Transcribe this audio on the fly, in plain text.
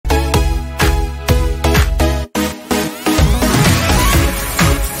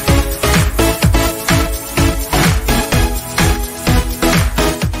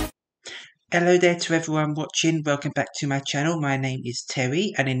Hello there to everyone watching, welcome back to my channel. My name is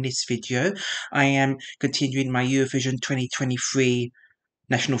Terry and in this video I am continuing my Eurovision 2023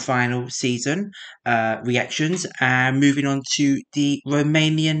 national final season reactions and moving on to the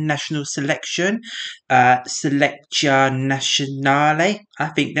Romanian national selection, Selecția Națională, I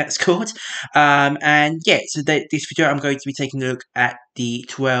think that's called. And yeah, so this video I'm going to be taking a look at the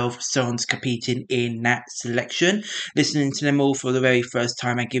 12 songs competing in that selection, listening to them all for the very first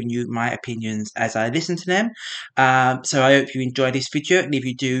time and giving you my opinions as I listen to them. So I hope you enjoy this video, and if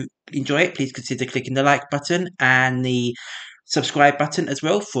you do enjoy it, please consider clicking the like button and the subscribe button as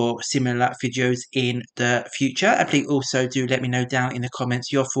well for similar videos in the future. And please also do let me know down in the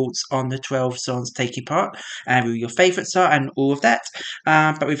comments your thoughts on the 12 songs taking part and who your favourites are and all of that.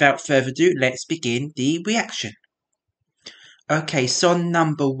 But without further ado, let's begin the reaction. Okay, song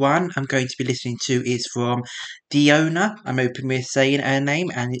number 1 I'm going to be listening to is from Deiona. I'm hoping we're saying her name,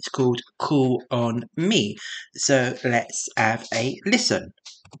 and it's called Call on Me. So let's have a listen.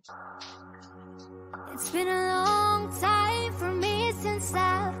 It's been a long time for me since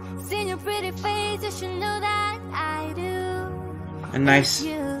I've seen your pretty face. You should know that I do. A nice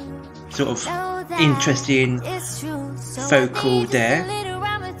sort of interesting vocal there.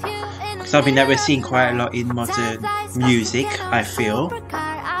 Something that we're seeing quite a lot in modern music, I feel.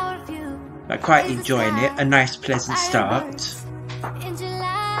 I'm quite enjoying it. A nice pleasant start.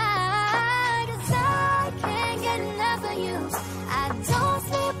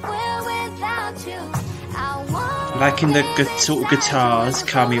 Liking the sort of guitars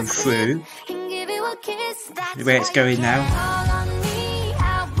coming through, where it's going now.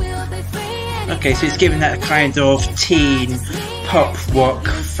 Okay, so it's giving that kind of teen pop rock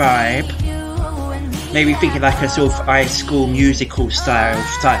vibe. Maybe thinking like a sort of High School Musical style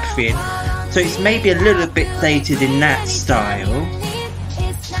type thing. So it's maybe a little bit dated in that style,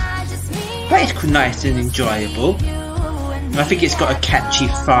 but it's nice and enjoyable. And I think it's got a catchy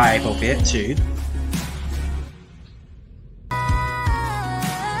vibe of it too.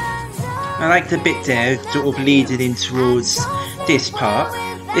 I like the bit there, sort of leading in towards this part.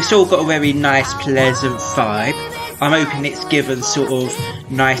 It's all got a very nice, pleasant vibe. I'm hoping it's given sort of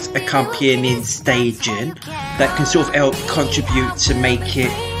nice accompanying staging that can sort of help contribute to make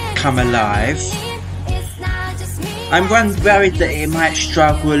it come alive. I'm worried that it might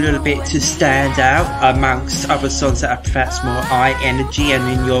struggle a little bit to stand out amongst other songs that are perhaps more high energy and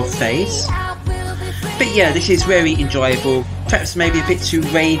in your face. But yeah, this is very enjoyable, perhaps maybe a bit too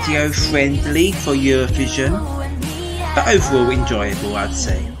radio friendly for Eurovision, but overall enjoyable, I'd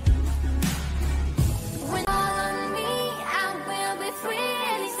say.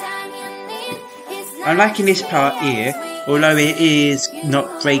 I'm liking this part here, although it is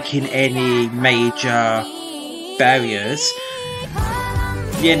not breaking any major barriers.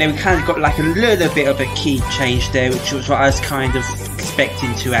 Yeah, no, we kind of got like a little bit of a key change there, which was what I was kind of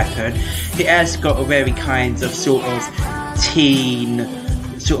expecting to happen. It has got a very kind of sort of teen,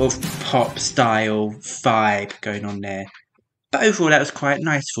 sort of pop style vibe going on there. But overall that was quite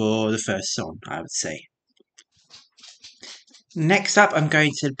nice for the first song, I would say. Next up I'm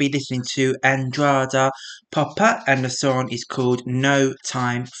going to be listening to Andrada, Popa, and the song is called No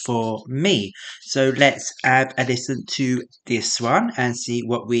Time for Me. So let's have a listen to this one and see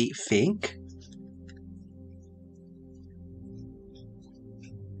what we think.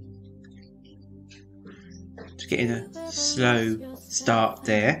 Just getting a slow start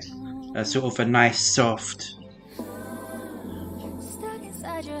there. A sort of a nice soft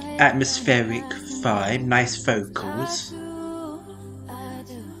atmospheric vibe, nice vocals.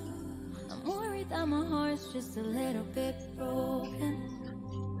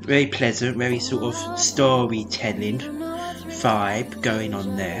 Very pleasant, very sort of storytelling vibe going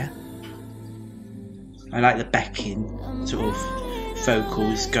on there. I like the backing sort of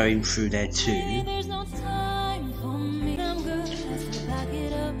vocals going through there too.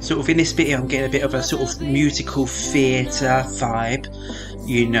 Sort of in this bit here I'm getting a bit of a sort of musical theatre vibe,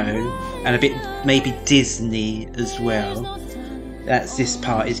 you know, and a bit maybe Disney as well. That's this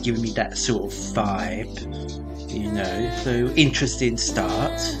part is giving me that sort of vibe, you know, so interesting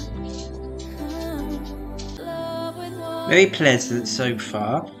start. Very pleasant so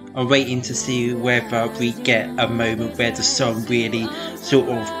far. I'm waiting to see whether we get a moment where the song really sort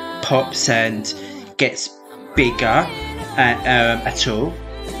of pops and gets bigger at all.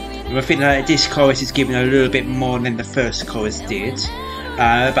 I think like this chorus is giving a little bit more than the first chorus did.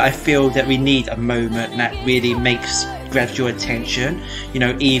 But I feel that we need a moment that really grabs your attention, you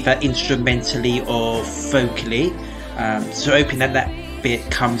know, either instrumentally or vocally. So hoping that that bit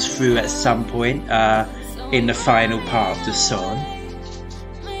comes through at some point in the final part of the song.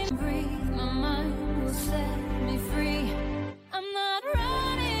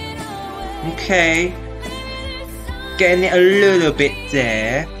 Okay, getting it a little bit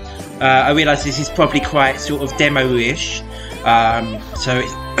there. I realise this is probably quite sort of demo-ish, so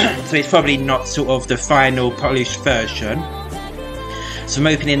it's probably not sort of the final polished version. So I'm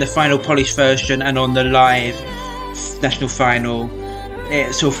opening the final polished version, and on the live national final,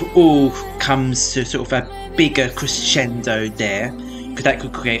 it sort of all comes to sort of a bigger crescendo there, because that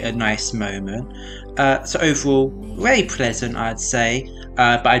could create a nice moment. So overall, very pleasant, I'd say,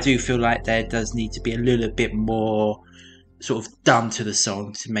 but I do feel like there does need to be a little bit more sort of done to the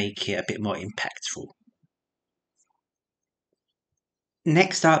song to make it a bit more impactful.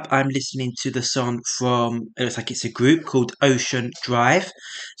 Next up, I'm listening to the song from, it looks like it's a group called Ocean Drive,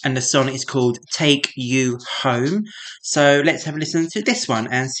 and the song is called Take You Home. So let's have a listen to this one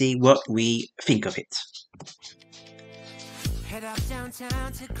and see what we think of it.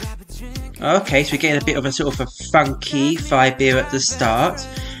 Okay, so we're getting a bit of a sort of a funky vibe here at the start.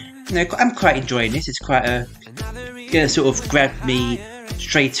 You know, I'm quite enjoying this. It's quite gonna sort of grab me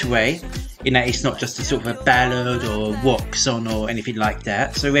straight away, in that it's not just a sort of a ballad or walk song or anything like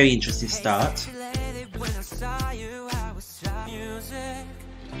that. So very interesting start.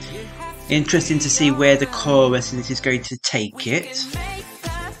 Interesting to see where the chorus and this is going to take it.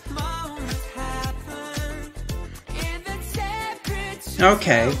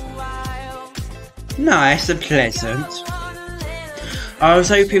 Okay, nice and pleasant. I was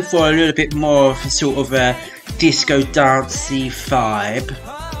hoping for a little bit more of a sort of a disco dancey vibe.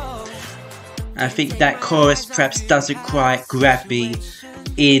 I think that chorus perhaps doesn't quite grab me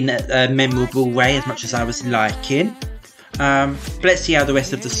in a memorable way as much as I was liking. But let's see how the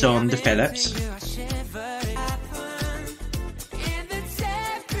rest of the song develops.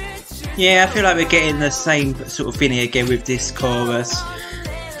 Yeah, I feel like we're getting the same sort of thing again with this chorus.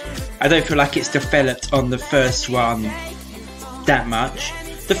 I don't feel like it's developed on the first one that much.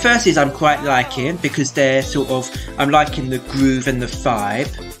 The first is I'm quite liking, because they're sort of, I'm liking the groove and the vibe,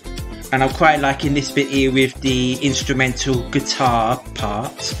 and I'm quite liking this bit here with the instrumental guitar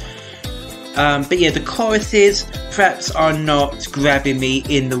part. But yeah, the choruses perhaps are not grabbing me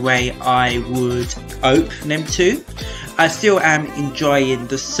in the way I would hope them to. I still am enjoying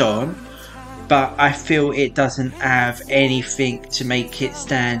the song, but I feel it doesn't have anything to make it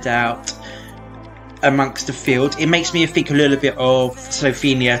stand out amongst the field. It makes me think a little bit of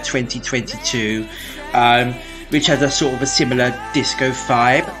Slovenia 2022, which has a sort of a similar disco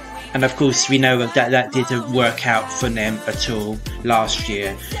vibe. And of course we know that didn't work out for them at all last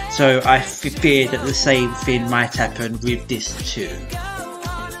year. So I fear that the same thing might happen with this too.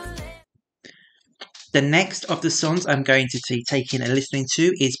 The next of the songs I'm going to be taking and listening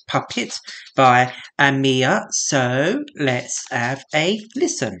to is Puppet by Amia. So let's have a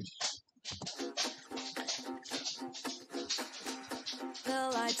listen.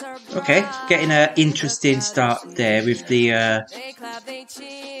 Okay, getting an interesting start there with the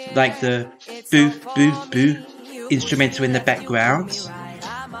like the boo boo boo instrumental in the background.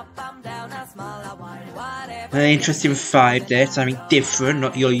 An interesting vibe there, something different,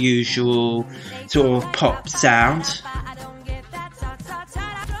 not your usual sort of pop sound.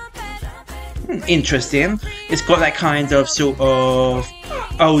 Interesting. It's got that kind of sort of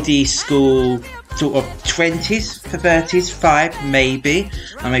oldie school sort of 20s to 30s vibe, maybe.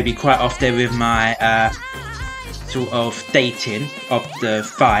 I may be quite off there with my sort of dating of the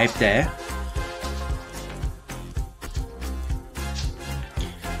vibe there.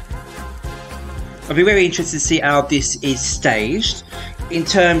 I'll be very interested to see how this is staged. In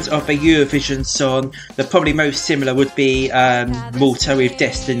terms of a Eurovision song, the probably most similar would be Malta with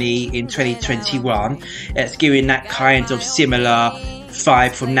Destiny in 2021. It's giving that kind of similar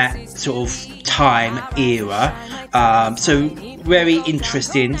vibe from that sort of time era. So very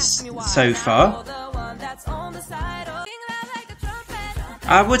interesting so far.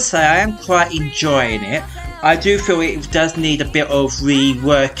 I would say I am quite enjoying it. I do feel it does need a bit of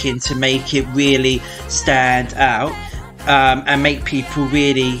reworking to make it really stand out and make people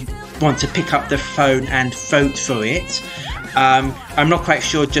really want to pick up the phone and vote for it. I'm not quite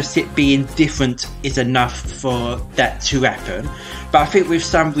sure just it being different is enough for that to happen, but I think with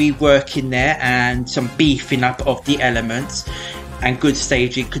some reworking there and some beefing up of the elements and good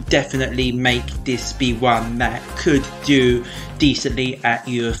staging could definitely make this be one that could do decently at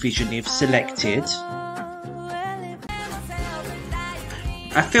Eurovision if selected.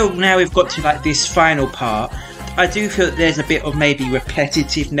 I feel now we've got to like this final part, I do feel that there's a bit of maybe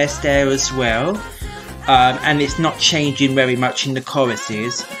repetitiveness there as well, and it's not changing very much in the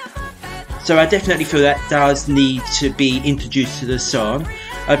choruses. So I definitely feel that does need to be introduced to the song.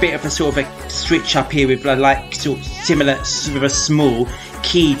 a bit of a sort of a switch up here with like sort of similar with a small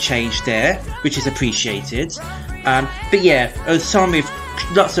key change there, which is appreciated. But yeah, a song with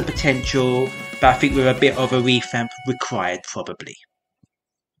lots of potential, but I think with a bit of a revamp required probably.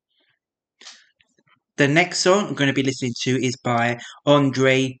 The next song I'm going to be listening to is by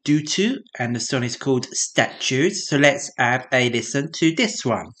Andrei Duţu, and the song is called Statues. So let's have a listen to this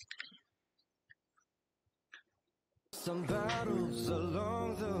one. Some battles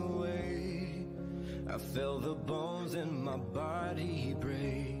along the way, I felt the bones in my body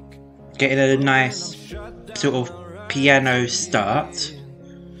break. Getting a nice sort of piano start,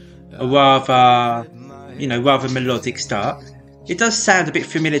 a rather, you know, rather melodic start. It does sound a bit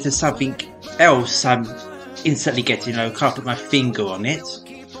familiar to something else I'm instantly getting, I can't put my finger on it.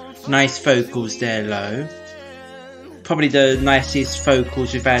 Nice vocals there low. Probably the nicest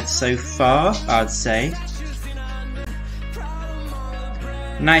vocals we've had so far, I'd say.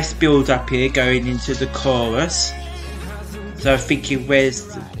 Nice build up here going into the chorus. So I'm thinking, where's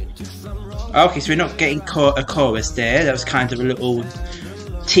the... Okay, so we're not getting a chorus there. That was kind of a little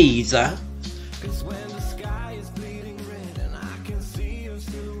teaser.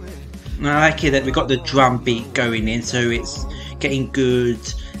 I like it that we got the drum beat going in, so it's getting good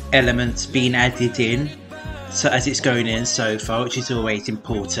elements being added in, so as it's going in so far, which is always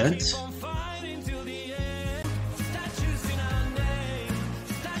important.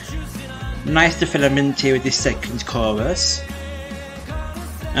 Nice development here with this second chorus.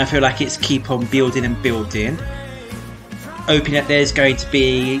 I feel like it's keep on building and building. Hoping that there's going to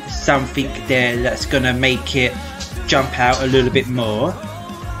be something there that's going to make it jump out a little bit more.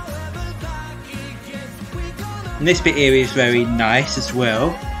 And this bit here is very nice as well.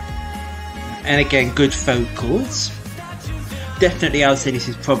 And again, good vocals. Definitely I would say this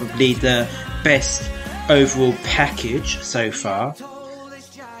is probably the best overall package so far.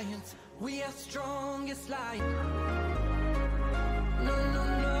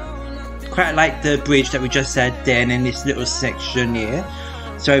 Quite like the bridge that we just had then in this little section here.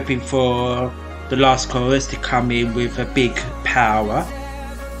 So hoping for the last chorus to come in with a big power.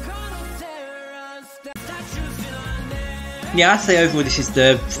 Yeah, I'd say overall this is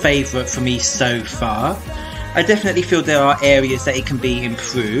the favourite for me so far. I definitely feel there are areas that it can be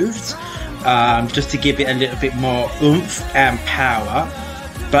improved, just to give it a little bit more oomph and power.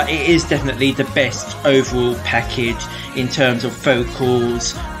 But it is definitely the best overall package in terms of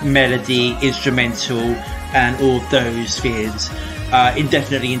vocals, melody, instrumental, and all of those things.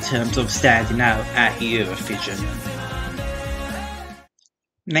 Definitely in terms of standing out at Eurovision.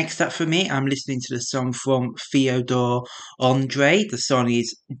 Next up for me, I'm listening to the song from Theodor Andrei. The song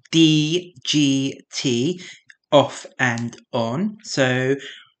is D.G.T, Off and On. So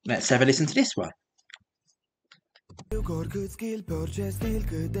let's have a listen to this one. I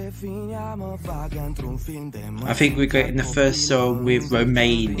think we're getting the first song with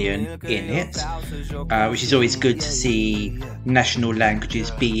Romanian in it, which is always good to see national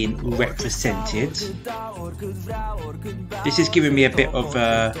languages being represented. This is giving me a bit of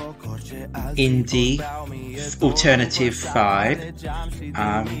a indie alternative vibe,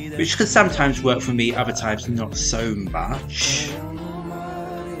 which can sometimes work for me, other times not so much.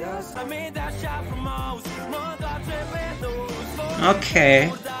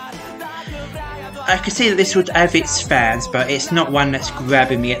 Okay, I can see that this would have its fans, but it's not one that's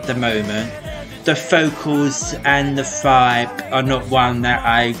grabbing me at the moment. The vocals and the vibe are not one that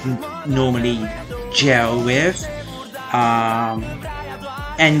I normally gel with,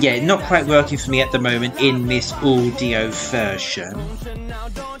 and yeah, not quite working for me at the moment in this audio version.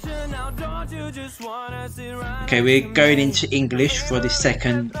 Okay, we're going into English for the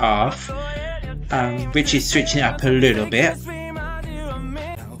second half, which is switching it up a little bit.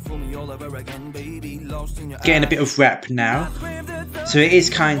 Getting a bit of rap now, so it is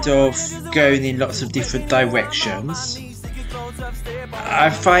kind of going in lots of different directions.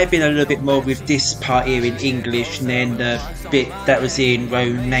 I'm vibing a little bit more with this part here in English and then the bit that was in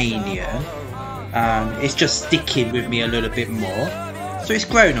Romanian. It's just sticking with me a little bit more, so it's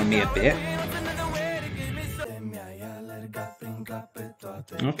grown on me a bit.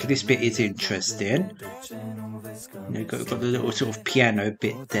 Okay, this bit is interesting. You've got the little sort of piano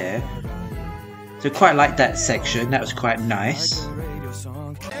bit there. So quite like that section, that was quite nice.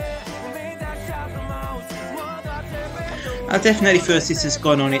 I definitely feel this has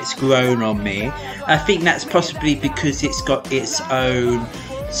gone on, it's grown on me. I think that's possibly because it's got its own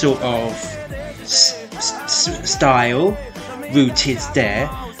sort of style rooted there.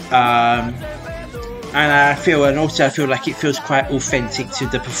 And also I feel like it feels quite authentic to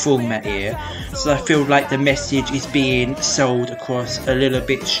the performer here. So I feel like the message is being sold across a little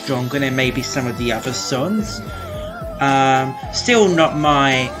bit stronger than maybe some of the other songs. Still not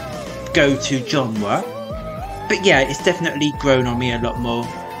my go-to genre, but yeah, it's definitely grown on me a lot more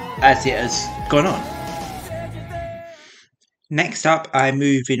as it has gone on. Next up, I'm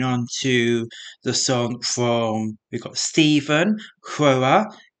moving on to the song from, we've got Stephen, Roho,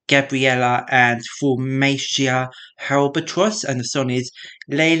 Gabriella and Formaţia Albatros, and the song is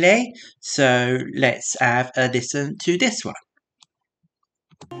Lele. So let's have a listen to this one.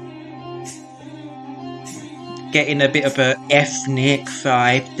 Getting a bit of an ethnic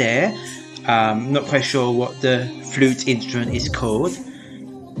vibe there. Not quite sure what the flute instrument is called.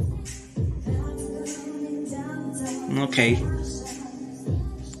 Okay.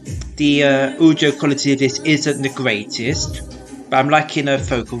 The audio quality of this isn't the greatest, but I'm liking the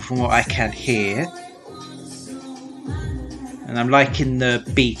vocal from what I can hear. And I'm liking the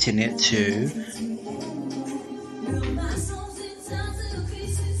beat in it too.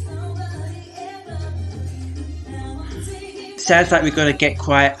 Sounds like we're going to get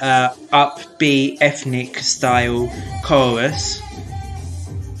quite a upbeat ethnic style chorus.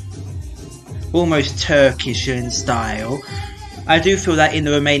 Almost Turkish in style. I do feel that in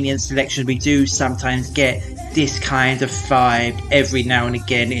the Romanian selection we do sometimes get this kind of vibe every now and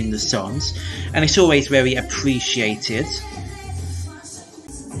again in the songs, and it's always very appreciated.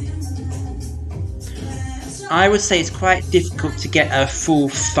 I would say it's quite difficult to get a full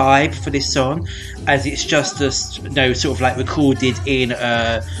vibe for this song, as it's just sort of like recorded in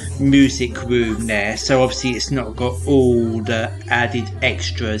a music room there, so obviously it's not got all the added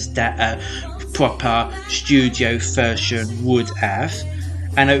extras that a proper studio version would have.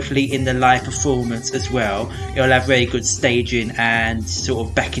 And hopefully in the live performance as well, it'll have very good staging and sort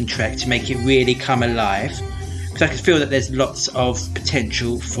of backing track to make it really come alive, because I can feel that there's lots of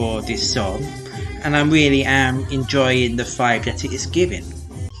potential for this song, and I really am enjoying the vibe that it is giving.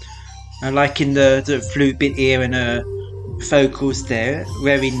 I'm liking the flute bit here and vocals there,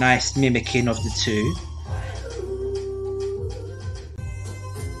 very nice mimicking of the two.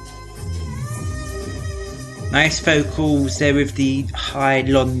 Nice vocals there with the high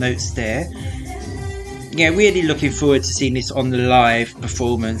long notes there. Yeah, really looking forward to seeing this on the live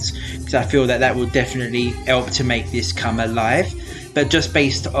performance, because I feel that will definitely help to make this come alive. But just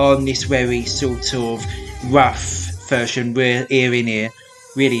based on this very sort of rough version we're hearing here,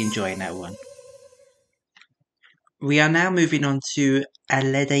 really enjoying that one. We are now moving on to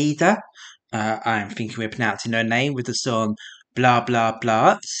Aledaida. I'm thinking we're pronouncing her name, with the song Bla Bla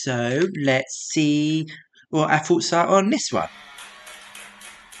Bla. So let's see what our thoughts are on this one.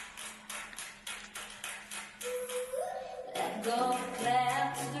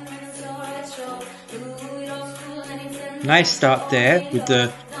 Nice start there with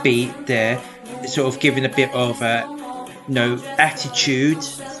the beat there, sort of giving a bit of a attitude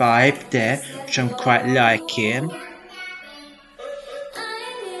vibe there, which I'm quite liking.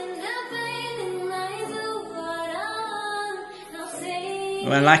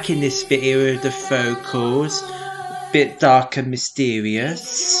 I'm liking this bit here with the vocals, a bit dark and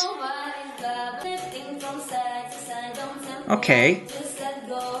mysterious. Okay,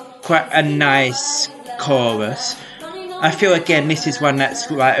 quite a nice chorus. I feel again this is one that's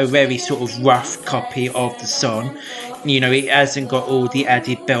like a very sort of rough copy of the song. It hasn't got all the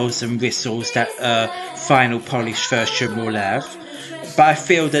added bells and whistles that a final polished version will have. But I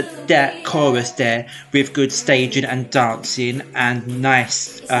feel that chorus there, with good staging and dancing and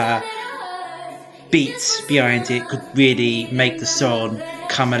nice beats behind it, could really make the song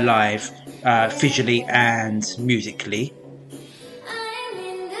come alive visually and musically.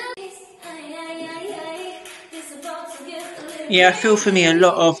 Yeah, I feel for me a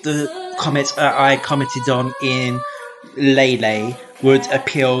lot of the comments I commented on in Lele would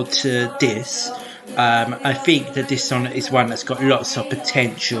appeal to this. I think that this song is one that's got lots of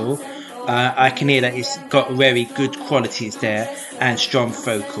potential. I can hear that it's got very good qualities there and strong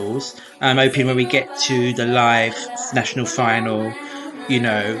vocals. I'm hoping when we get to the live national final,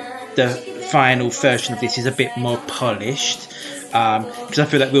 the final version of this is a bit more polished, because I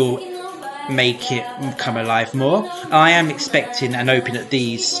feel that we'll make it come alive more. I am expecting and hoping that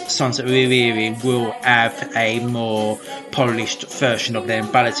these songs that we're hearing will have a more polished version of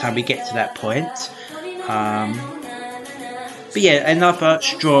them by the time we get to that point. But yeah, another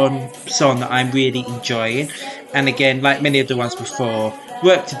strong song that I'm really enjoying, and again, like many of the ones before,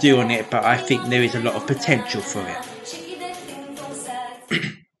 work to do on it, but I think there is a lot of potential for it.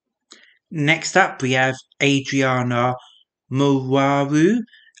 Next up we have Adriana, Moraru,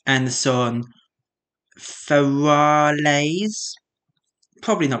 and the song Faralaes.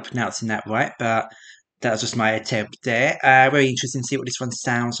 Probably not pronouncing that right, but that was just my attempt there. Very interesting to see what this one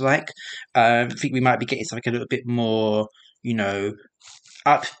sounds like. I think we might be getting something a little bit more, you know,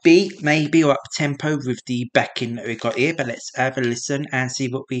 upbeat maybe, or up tempo with the backing that we got here. But let's have a listen and see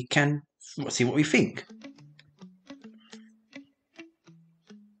what we think.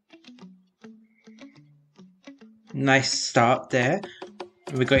 Nice start there.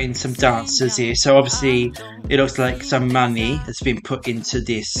 We've got in some dancers here, so obviously it looks like some money has been put into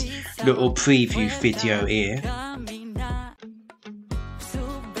this little preview video here.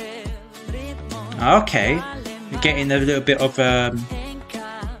 Okay, we're getting a little bit of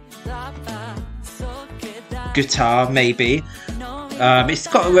guitar maybe. It's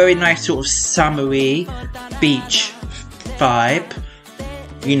got a very nice sort of summery beach vibe,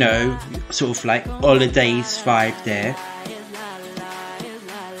 you know, sort of like holidays vibe there.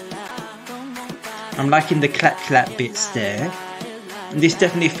 I'm liking the clap bits there. And this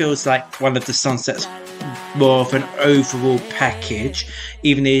definitely feels like one of the songs that's more of an overall package,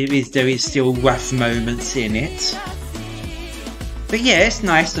 even if there is still rough moments in it. But yeah, it's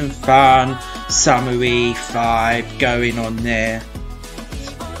nice and fun, summery vibe going on there.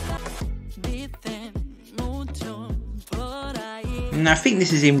 And I think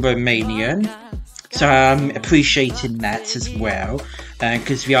this is in Romanian, so I'm appreciating that as well,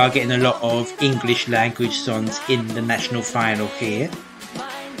 because we are getting a lot of English language songs in the national final here.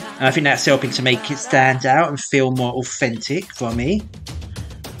 And I think that's helping to make it stand out and feel more authentic for me.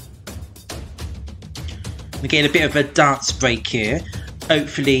 We're getting a bit of a dance break here.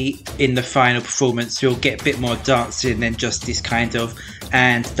 Hopefully in the final performance we'll get a bit more dancing than just this kind of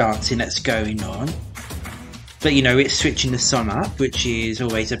dancing that's going on. But you know, it's switching the song up, which is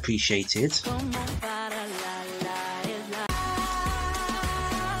always appreciated.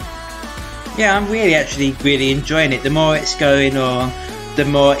 Yeah, I'm really enjoying it. The more it's going on, the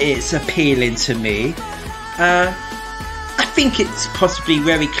more it's appealing to me. I think it's possibly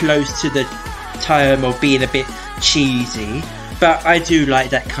very close to the term of being a bit cheesy, but I do like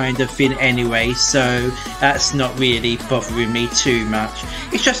that kind of thing anyway, so that's not really bothering me too much.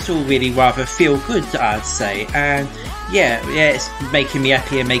 It's just all really rather feel good, I'd say, and yeah, it's making me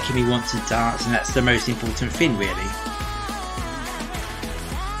happy and making me want to dance, and that's the most important thing, really.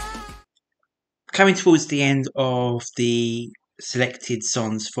 Coming towards the end of the selected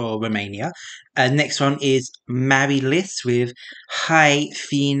songs for Romania, next one is Maryliss with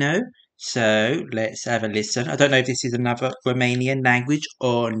Vino. So let's have a listen. I don't know if this is another Romanian language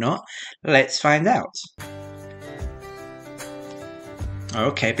or not. Let's find out.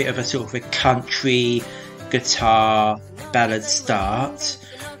 Okay, a bit of a sort of a country guitar ballad start.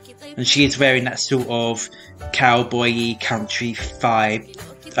 And she is wearing that sort of cowboy-y country vibe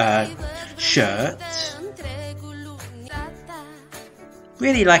shirt.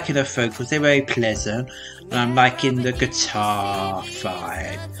 Really liking her vocals, they're very pleasant. And I'm liking the guitar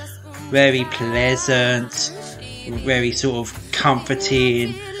vibe. Very pleasant, very sort of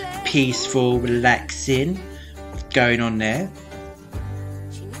comforting, peaceful, relaxing going on there.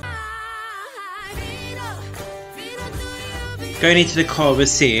 Going into the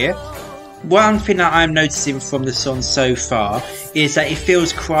chorus here, one thing that I'm noticing from the song so far is that it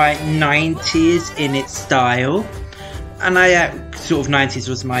feels quite 90s in its style. And sort of 90s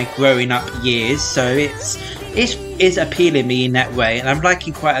was my growing up years, so it's appealing me in that way, and I'm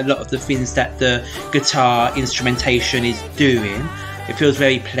liking quite a lot of the things that the guitar instrumentation is doing. It feels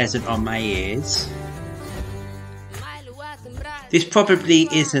very pleasant on my ears. This probably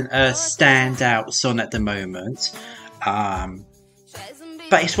isn't a standout song at the moment,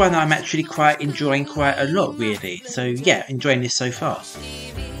 but it's one that I'm actually quite enjoying quite a lot, really. So yeah, enjoying this so far.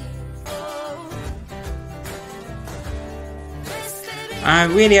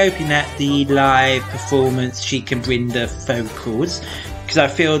 I'm really hoping that the live performance she can bring the vocals, because I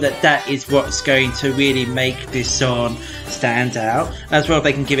feel that is what's going to really make this song stand out. As well,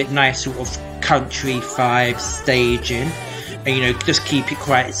 they can give it nice sort of country vibe staging, and you know, just keep it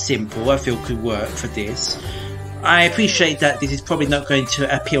quite simple. I feel could work for this. I appreciate that this is probably not going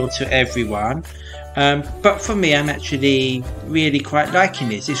to appeal to everyone, but for me, I'm actually really quite liking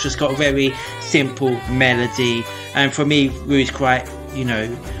this. It's just got a very simple melody, and for me, who's quite, you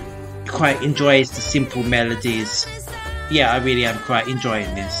know, quite enjoys the simple melodies. Yeah, I really am quite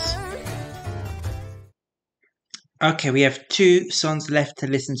enjoying this. Okay, we have 2 songs left to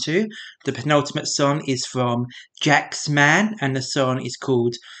listen to. The penultimate song is from JaxMan, and the song is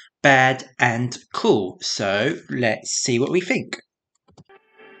called Bad and Cool. So let's see what we think.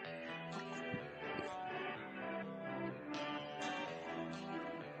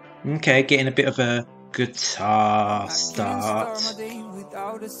 Okay, getting a bit of a guitar start.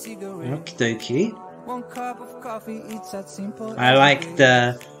 Okie dokie. I like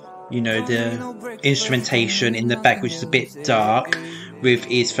the, you know, the instrumentation in the back, which is a bit dark, with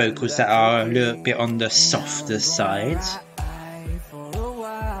his vocals that are a little bit on the softer side.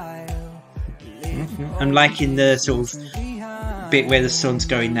 I'm liking the sort of bit where the song's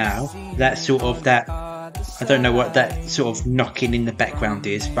going now. That sort of, that, I don't know what that sort of knocking in the background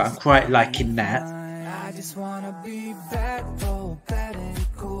is, but I'm quite liking that. I just wanna be bad, bad and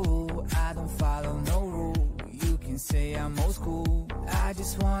cool. I don't follow no rule. You can say I'm old school. I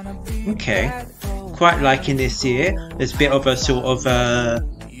just wanna be okay, quite liking this here. There's a bit of a sort of a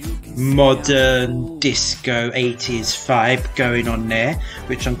modern disco 80s vibe going on there,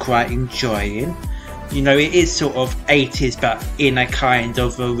 which I'm quite enjoying. You know, it is sort of 80s, but in a kind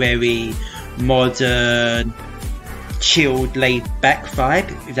of a very modern, chilled, laid back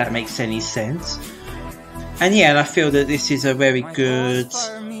vibe, if that makes any sense. And yeah, and I feel that this is a very good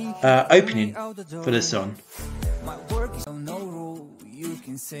opening for the song.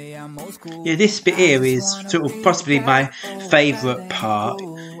 Yeah, this bit here is sort of possibly my favourite part.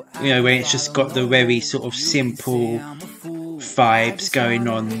 You know, where it's just got the very sort of simple vibes going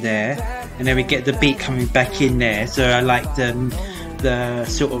on there, and then we get the beat coming back in there. So I like the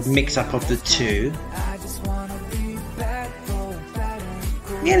sort of mix up of the two.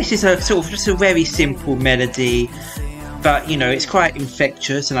 Yeah, this is a sort of just a very simple melody, but you know, it's quite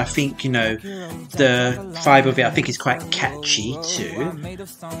infectious, and I think, you know, the vibe of it, I think, is quite catchy too.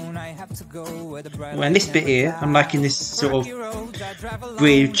 Well, and this bit here, I'm liking this sort of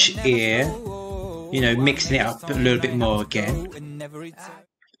bridge here, you know, mixing it up a little bit more again.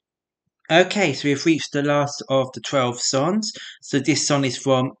 Okay, so we've reached the last of the 12 songs. So this song is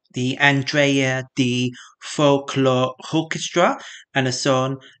from the Andrea the Folclor Orchestra, and the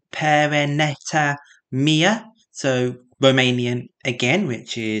song Periniţa Mia, so Romanian again,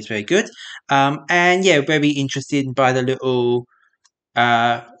 which is very good. And yeah, very interested by the little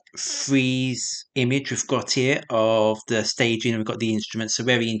freeze image we've got here of the staging, and we've got the instruments, so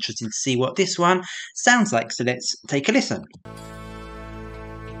very interesting to see what this one sounds like. So let's take a listen.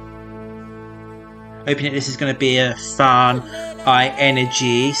 Hoping that this is going to be a fun, high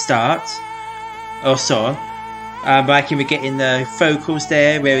energy start or song. But I can be getting the vocals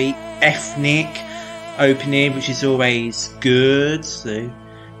there, very ethnic opening, which is always good. So you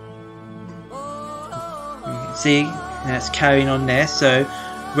can see that's carrying on there. So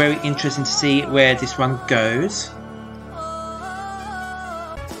very interesting to see where this one goes.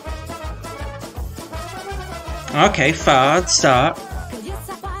 Okay, fast start.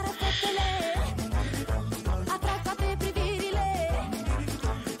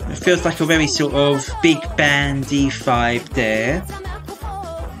 It feels like a very sort of big bandy vibe there.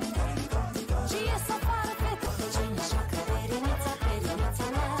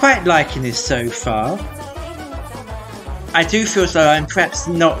 Quite liking this so far. I do feel as though I'm perhaps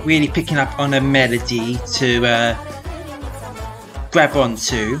not really picking up on a melody to grab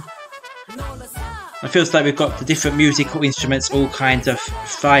onto. It feels like we've got the different musical instruments all kind of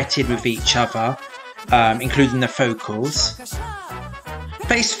fighting with each other, including the vocals.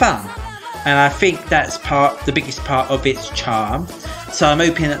 But it's fun, and I think that's the biggest part of its charm. So I'm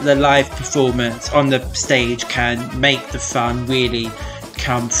hoping that the live performance on the stage can make the fun really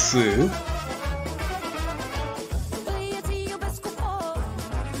come through.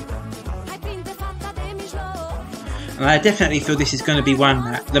 And I definitely feel this is going to be one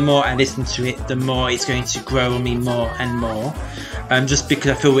that the more I listen to it, the more it's going to grow on me more and more. Just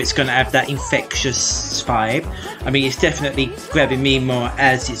because I feel it's going to have that infectious vibe. I mean, it's definitely grabbing me more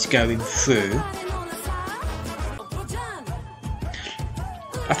as it's going through.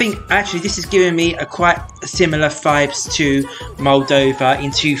 I think actually this is giving me a quite similar vibes to Moldova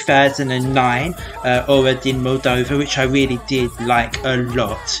in 2009, Already in Moldova, which I really did like a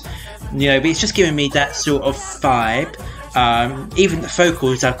lot. You know, but it's just giving me that sort of vibe. Even the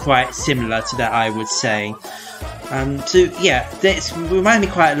vocals are quite similar to that, I would say. So yeah, that's reminded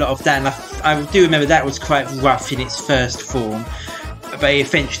me quite a lot of that, and I do remember that was quite rough in its first form, but it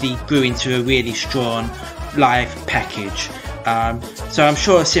eventually grew into a really strong live package. So I'm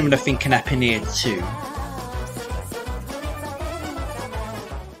sure a similar thing can happen here too.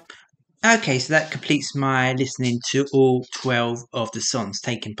 Okay, so that completes my listening to all 12 of the songs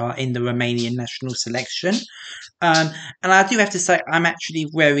taking part in the Romanian national selection. And I do have to say, I'm actually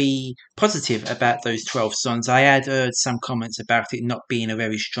very positive about those 12 songs. I had heard some comments about it not being a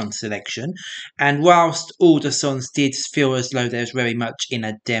very strong selection. And whilst all the songs did feel as though there's very much in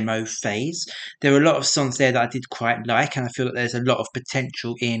a demo phase, there were a lot of songs there that I did quite like. And I feel that there's a lot of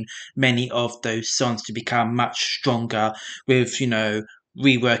potential in many of those songs to become much stronger with,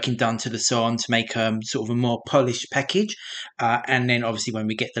 reworking done to the song to make sort of a more polished package. And then obviously when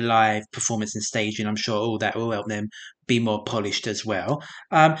we get the live performance and staging, I'm sure all that will help them be more polished as well.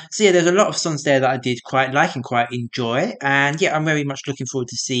 So yeah, there's a lot of songs there that I did quite like and quite enjoy. And yeah, I'm very much looking forward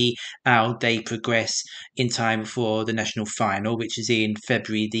to see how they progress in time for the national final, which is in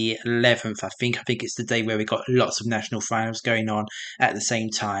February the 11th, I think. I think it's the day where we got lots of national finals going on at the same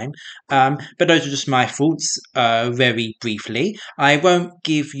time. But those are just my thoughts very briefly. I won't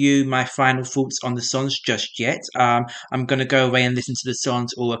give you my final thoughts on the songs just yet. I'm going to go away and listen to the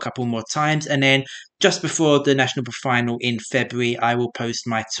songs all a couple more times, and then just before the national final in February, I will post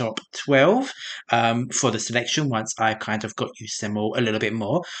my top 12 for the selection once I kind of got used to them all a little bit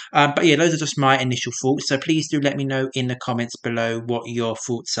more. But yeah, those are just my initial thoughts. So please do let me know in the comments below what your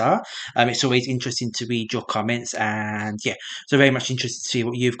thoughts are. It's always interesting to read your comments, and yeah, so very much interested to see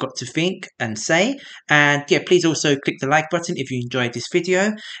what you've got to think and say. And yeah, please also click the like button if you enjoyed this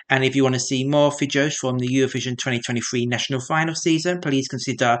video. And if you want to see more videos from the Eurovision 2023 national final season, please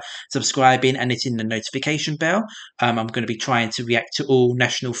consider subscribing and hitting the notification bell. I'm going to be trying to react to all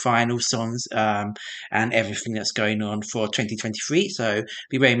national final songs and everything that's going on for 2023. So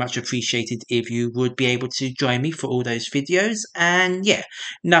be very much appreciated if you would be able to join me for all those videos. And yeah,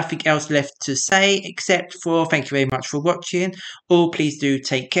 nothing else left to say except for thank you very much for watching. All please do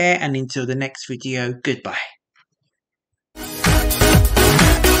take care, and until the next video, goodbye.